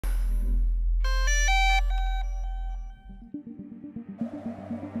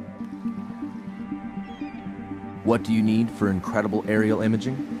What do you need for incredible aerial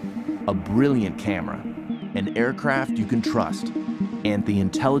imaging? A brilliant camera, an aircraft you can trust, and the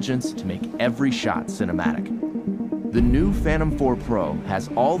intelligence to make every shot cinematic. The new Phantom 4 Pro has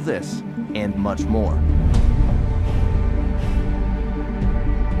all this and much more.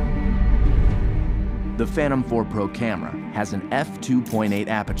 The Phantom 4 Pro camera has an f2.8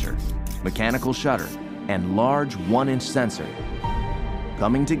 aperture, mechanical shutter, and large 1-inch sensor,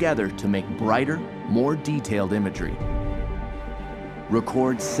 coming together to make brighter, more detailed imagery.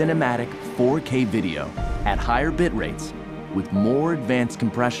 Record cinematic 4K video at higher bit rates with more advanced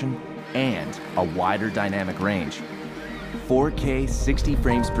compression and a wider dynamic range. 4K 60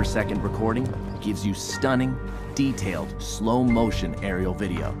 frames per second recording gives you stunning, detailed, slow-motion aerial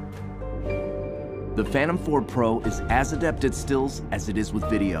video. The Phantom 4 Pro is as adept at stills as it is with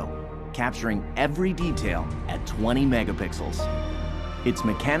video, capturing every detail at 20 megapixels. Its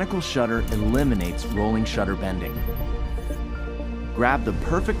mechanical shutter eliminates rolling shutter bending. Grab the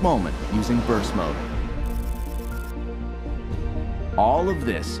perfect moment using burst mode. All of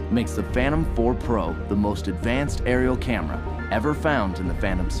this makes the Phantom 4 Pro the most advanced aerial camera ever found in the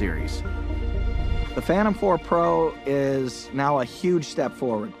Phantom series. The Phantom 4 Pro is now a huge step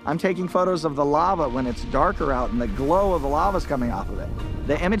forward. I'm taking photos of the lava when it's darker out and the glow of the lava is coming off of it.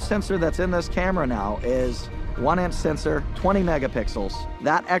 The image sensor that's in this camera now is 1-inch sensor, 20 megapixels.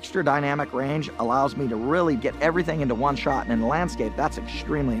 That extra dynamic range allows me to really get everything into one shot, and in the landscape, that's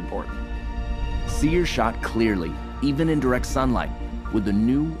extremely important. See your shot clearly, even in direct sunlight, with the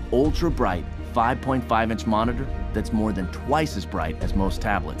new ultra-bright 5.5-inch monitor that's more than twice as bright as most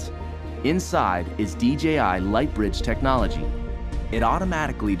tablets. Inside is DJI LightBridge technology. It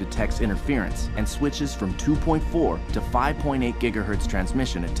automatically detects interference and switches from 2.4 to 5.8 gigahertz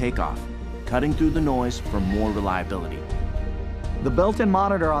transmission at takeoff, cutting through the noise for more reliability. The built-in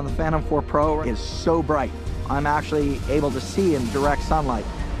monitor on the Phantom 4 Pro is so bright. I'm actually able to see in direct sunlight,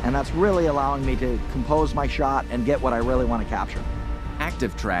 and that's really allowing me to compose my shot and get what I really want to capture.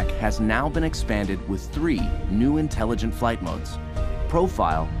 Active Track has now been expanded with 3 new intelligent flight modes.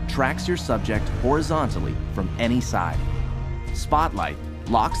 Profile tracks your subject horizontally from any side. Spotlight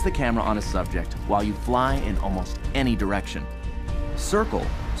locks the camera on a subject while you fly in almost any direction. Circle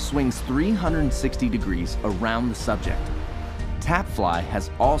swings 360 degrees around the subject. Tap Fly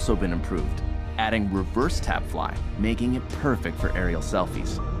has also been improved, adding reverse tap fly, making it perfect for aerial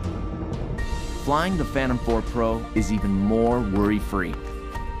selfies. Flying the Phantom 4 Pro is even more worry-free.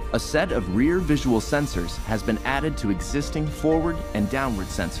 A set of rear visual sensors has been added to existing forward and downward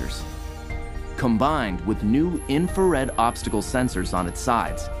sensors. Combined with new infrared obstacle sensors on its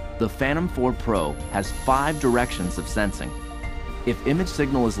sides, the Phantom 4 Pro has 5 directions of sensing. If image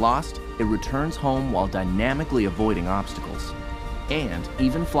signal is lost, it returns home while dynamically avoiding obstacles, and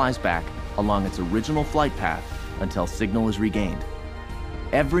even flies back along its original flight path until signal is regained.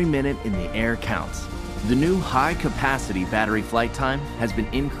 Every minute in the air counts. The new high-capacity battery flight time has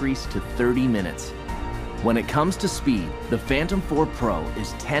been increased to 30 minutes. When it comes to speed, the Phantom 4 Pro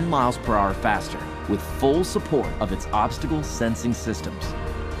is 10 miles per hour faster with full support of its obstacle sensing systems.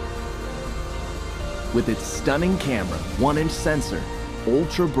 With its stunning camera, 1-inch sensor,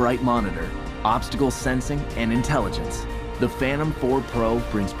 ultra-bright monitor, obstacle sensing, and intelligence, the Phantom 4 Pro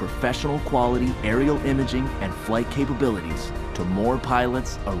brings professional quality aerial imaging and flight capabilities to more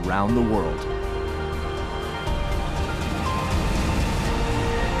pilots around the world.